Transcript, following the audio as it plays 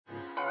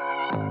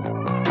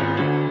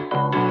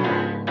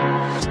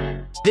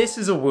This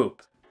is a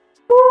Whoop.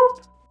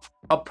 Whoop.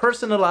 A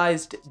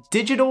personalized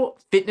digital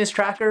fitness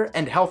tracker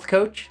and health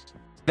coach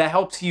that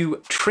helps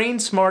you train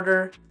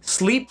smarter,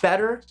 sleep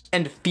better,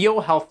 and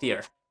feel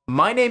healthier.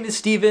 My name is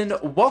Steven.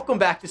 Welcome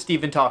back to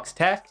Steven Talks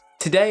Tech.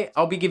 Today,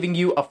 I'll be giving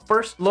you a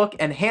first look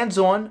and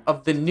hands-on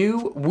of the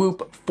new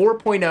Whoop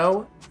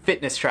 4.0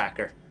 fitness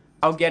tracker.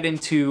 I'll get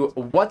into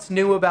what's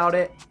new about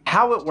it,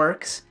 how it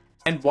works,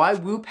 and why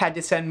Whoop had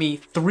to send me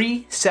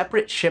 3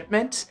 separate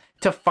shipments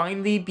to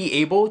finally be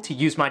able to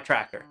use my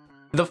tracker.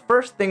 The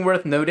first thing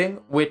worth noting,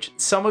 which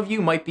some of you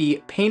might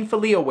be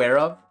painfully aware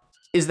of,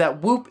 is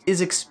that Whoop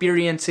is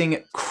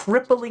experiencing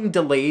crippling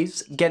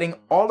delays getting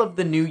all of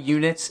the new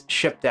units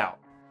shipped out.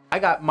 I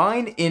got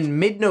mine in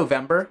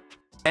mid-November,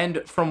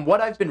 and from what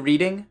I've been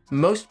reading,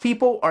 most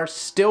people are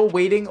still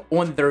waiting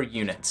on their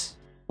units.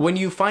 When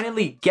you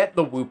finally get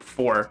the Whoop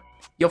 4,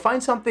 you'll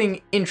find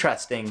something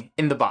interesting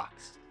in the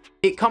box.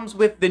 It comes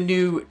with the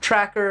new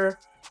tracker,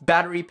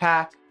 battery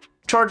pack,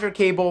 charger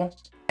cable,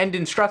 and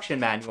instruction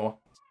manual,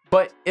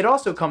 but it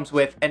also comes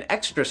with an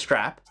extra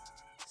strap,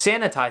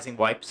 sanitizing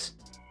wipes,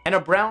 and a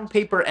brown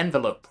paper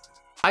envelope.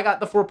 I got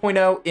the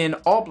 4.0 in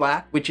all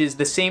black, which is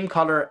the same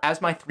color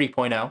as my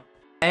 3.0,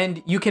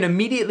 and you can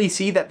immediately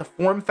see that the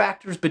form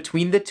factors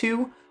between the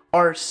two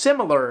are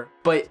similar,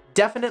 but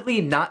definitely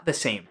not the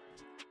same.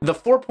 The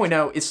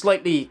 4.0 is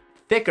slightly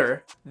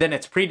thicker than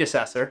its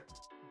predecessor,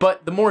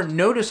 but the more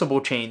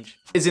noticeable change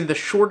is in the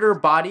shorter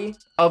body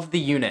of the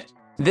unit.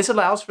 This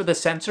allows for the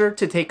sensor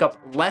to take up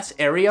less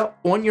area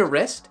on your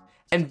wrist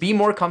and be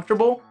more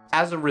comfortable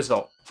as a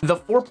result. The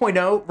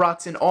 4.0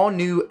 rocks an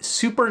all-new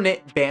super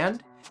knit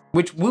band,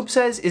 which Whoop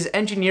says is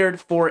engineered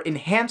for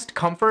enhanced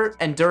comfort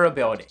and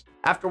durability.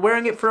 After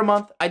wearing it for a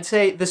month, I'd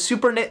say the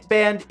super knit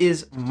band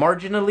is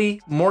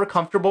marginally more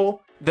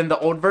comfortable than the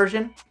old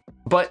version,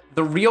 but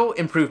the real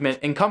improvement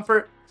in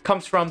comfort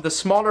comes from the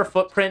smaller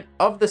footprint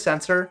of the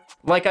sensor,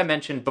 like I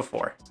mentioned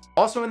before.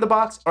 Also in the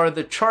box are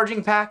the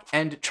charging pack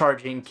and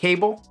charging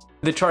cable.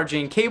 The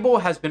charging cable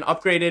has been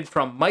upgraded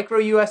from micro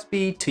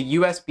USB to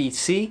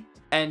USB-C,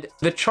 and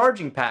the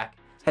charging pack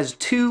has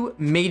 2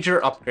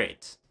 major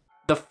upgrades.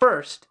 The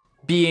first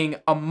being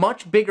a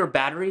much bigger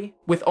battery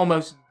with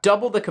almost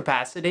double the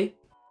capacity,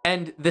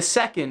 and the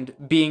second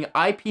being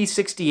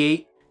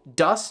IP68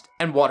 dust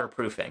and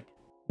waterproofing.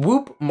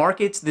 Whoop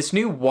markets this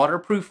new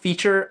waterproof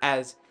feature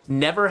as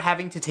never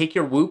having to take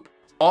your Whoop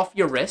off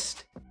your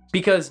wrist,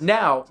 because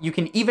now you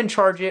can even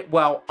charge it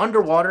while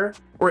underwater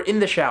or in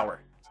the shower.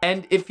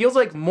 And it feels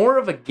like more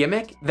of a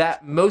gimmick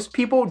that most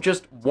people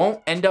just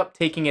won't end up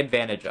taking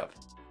advantage of.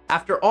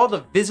 After all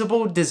the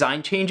visible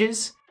design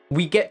changes,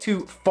 we get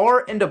to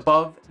far and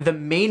above the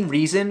main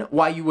reason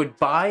why you would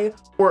buy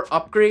or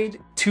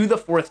upgrade to the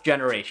 4th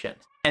generation.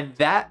 And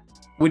that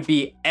would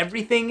be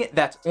everything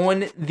that's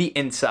on the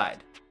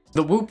inside.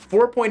 The Whoop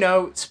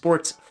 4.0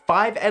 sports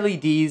 5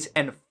 LEDs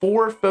and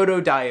 4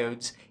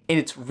 photodiodes in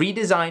its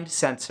redesigned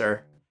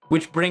sensor,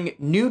 which bring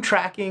new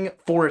tracking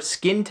for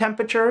skin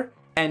temperature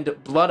and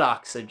blood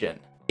oxygen,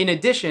 in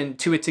addition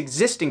to its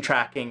existing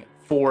tracking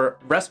for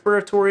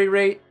respiratory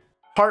rate,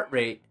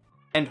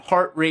 and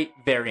heart rate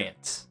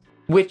variance,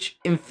 which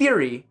in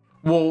theory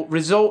will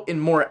result in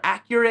more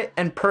accurate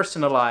and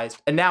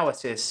personalized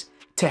analysis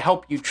to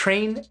help you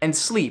train and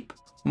sleep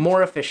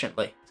more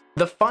efficiently.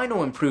 The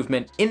final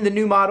improvement in the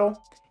new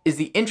model is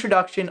the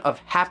introduction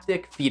of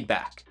haptic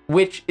feedback,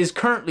 which is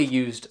currently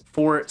used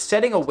for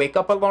setting a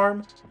wake-up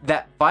alarm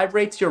that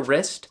vibrates your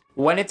wrist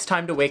when it's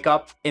time to wake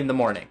up in the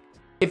morning.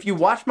 If you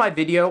watched my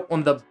video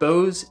on the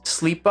Bose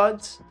sleep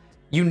buds,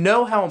 you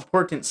know how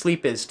important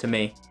sleep is to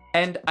me,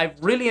 and I've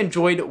really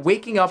enjoyed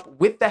waking up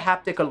with the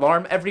haptic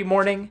alarm every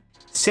morning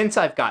since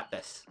I've got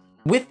this.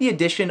 With the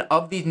addition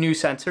of these new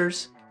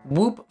sensors,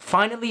 Whoop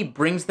finally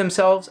brings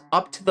themselves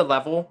up to the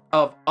level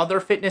of other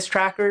fitness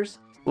trackers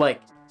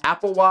like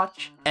Apple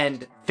Watch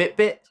and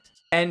Fitbit,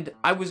 and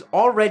I was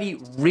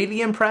already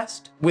really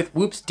impressed with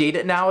Whoop's data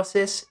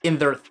analysis in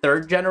their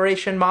 3rd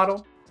generation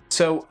model,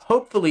 so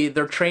hopefully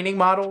their training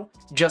model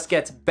just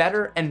gets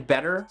better and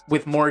better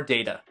with more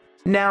data.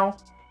 Now,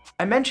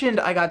 I mentioned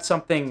I got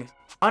something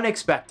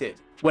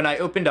unexpected when I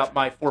opened up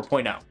my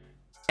 4.0,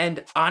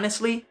 and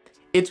honestly,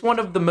 it's one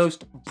of the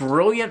most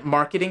brilliant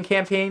marketing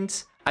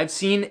campaigns I've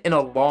seen in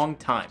a long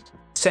time.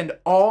 Send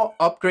all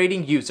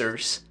upgrading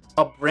users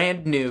a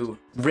brand new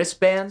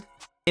wristband,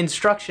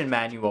 instruction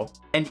manual,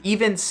 and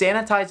even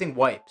sanitizing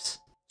wipes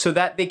so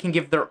that they can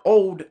give their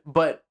old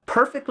but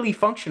perfectly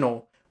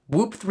functional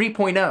Whoop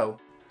 3.0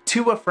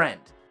 to a friend,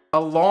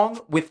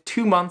 along with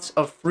 2 months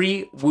of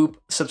free Whoop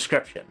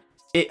subscription.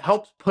 It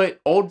helps put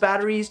old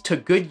batteries to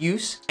good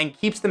use and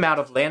keeps them out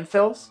of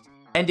landfills,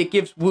 and it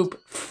gives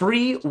Whoop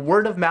free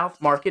word-of-mouth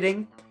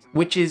marketing,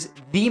 which is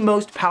the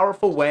most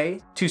powerful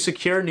way to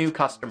secure new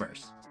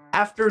customers.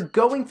 After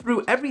going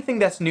through everything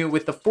that's new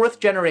with the 4th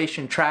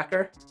generation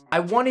tracker, I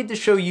wanted to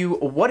show you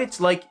what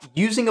it's like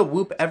using a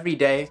Whoop every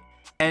day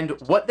and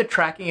what the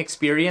tracking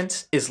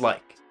experience is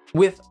like.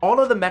 With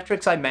all of the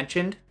metrics I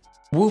mentioned,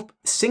 Whoop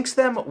syncs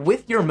them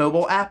with your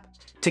mobile app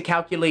to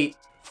calculate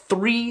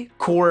 3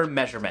 core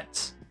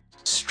measurements: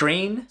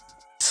 strain,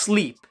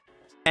 sleep,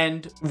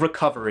 and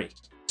recovery.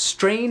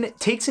 Strain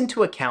takes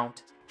into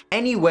account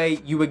any way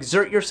you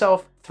exert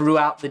yourself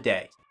throughout the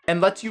day and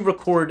lets you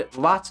record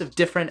lots of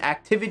different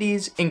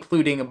activities,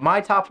 including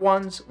my top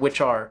ones, which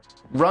are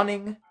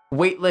running,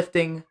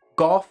 weightlifting,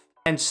 golf,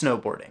 and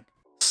snowboarding.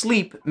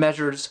 Sleep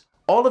measures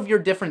all of your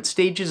different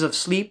stages of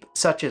sleep,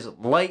 such as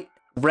light,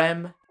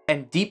 REM,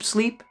 and deep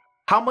sleep,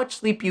 how much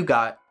sleep you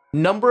got,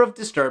 number of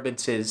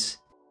disturbances,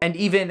 and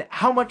even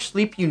how much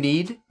sleep you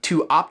need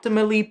to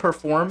optimally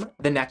perform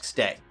the next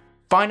day.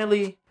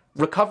 Finally,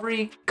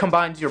 recovery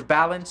combines your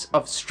balance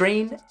of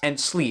strain and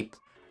sleep,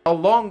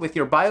 along with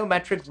your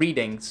biometric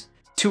readings,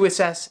 to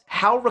assess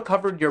how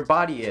recovered your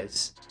body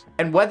is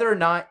and whether or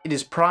not it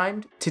is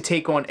primed to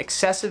take on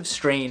excessive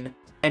strain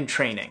and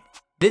training.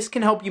 This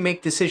can help you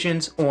make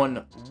decisions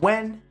on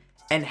when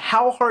and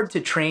how hard to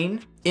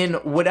train in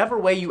whatever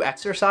way you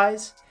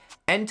exercise,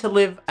 and to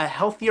live a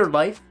healthier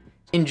life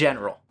in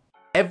general.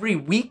 Every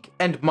week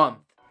and month,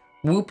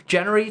 Whoop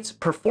generates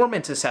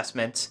performance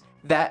assessments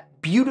that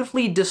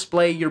beautifully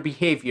display your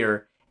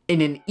behavior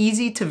in an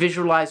easy to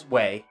visualize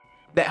way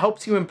that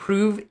helps you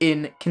improve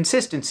in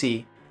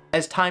consistency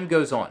as time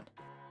goes on.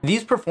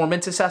 These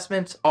performance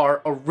assessments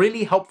are a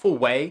really helpful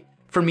way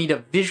for me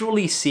to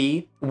visually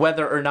see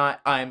whether or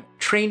not I'm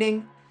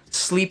training,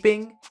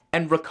 sleeping,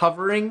 and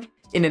recovering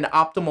in an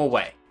optimal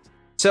way.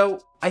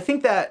 So I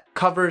think that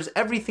covers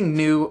everything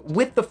new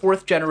with the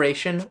 4th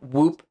generation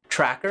Whoop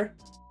tracker,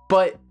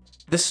 but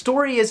the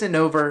story isn't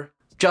over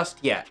just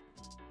yet.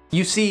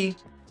 You see,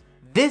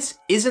 this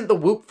isn't the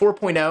Whoop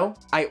 4.0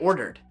 I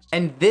ordered,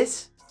 and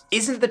this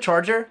isn't the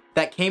charger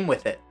that came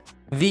with it.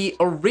 The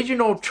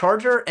original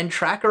charger and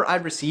tracker I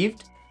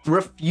received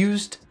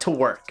refused to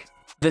work.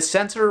 The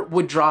sensor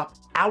would drop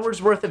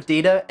hours worth of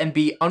data and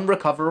be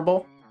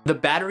unrecoverable. The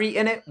battery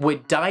in it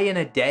would die in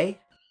a day.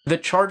 The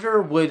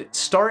charger would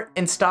start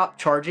and stop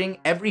charging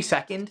every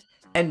second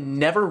and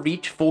never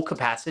reach full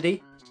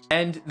capacity.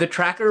 And the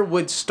tracker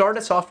would start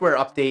a software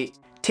update,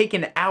 take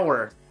an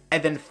hour,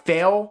 and then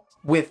fail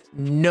with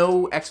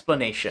no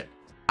explanation.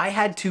 I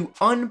had to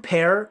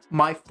unpair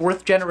my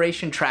 4th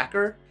generation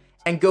tracker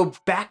and go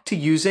back to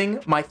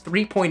using my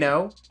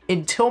 3.0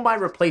 until my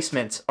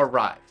replacements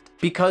arrived,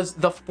 because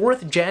the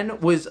 4th gen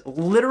was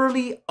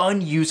literally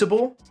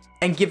unusable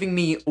and giving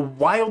me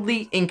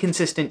wildly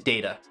inconsistent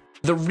data.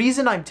 The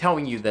reason I'm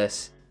telling you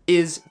this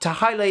is to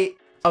highlight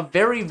a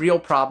very real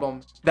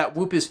problem that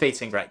Whoop is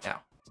facing right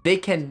now. They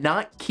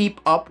cannot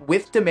keep up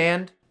with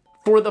demand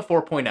for the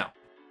 4.0.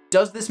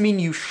 Does this mean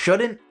you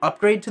shouldn't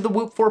upgrade to the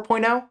Whoop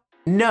 4.0?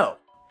 No.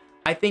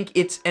 I think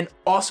it's an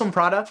awesome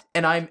product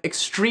and I'm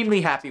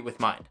extremely happy with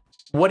mine.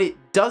 What it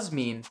does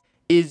mean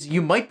is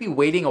you might be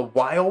waiting a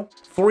while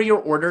for your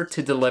order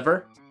to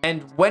deliver,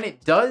 and when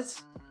it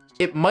does,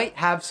 it might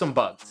have some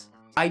bugs.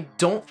 I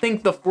don't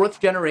think the 4th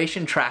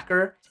generation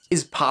tracker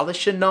is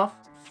polished enough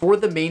for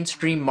the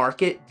mainstream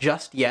market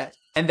just yet,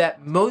 and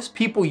that most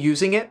people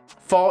using it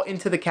fall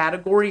into the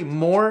category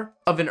more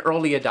of an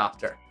early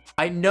adopter.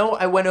 I know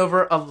I went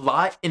over a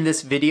lot in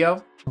this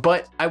video,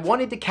 but I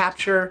wanted to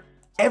capture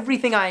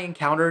everything I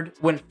encountered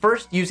when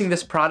first using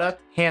this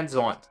product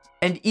hands-on.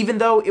 And even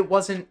though it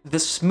wasn't the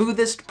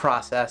smoothest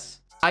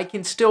process, I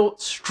can still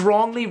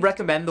strongly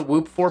recommend the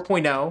Whoop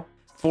 4.0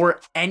 for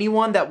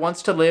anyone that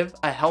wants to live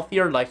a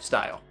healthier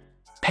lifestyle.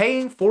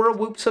 Paying for a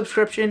Whoop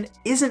subscription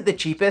isn't the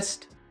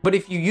cheapest, but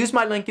if you use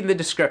my link in the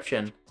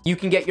description, you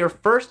can get your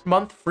first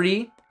month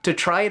free to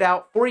try it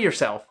out for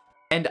yourself.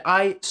 And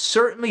I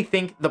certainly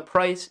think the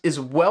price is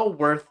well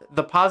worth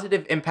the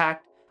positive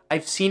impact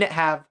I've seen it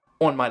have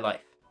on my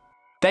life.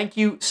 Thank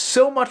you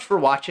so much for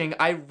watching.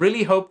 I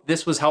really hope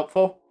this was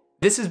helpful.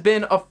 This has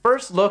been a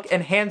first look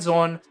and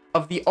hands-on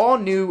of the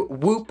all-new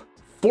Whoop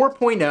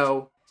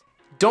 4.0.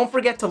 Don't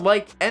forget to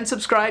like and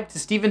subscribe to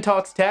Steven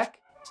Talks Tech.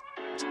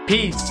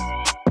 Peace.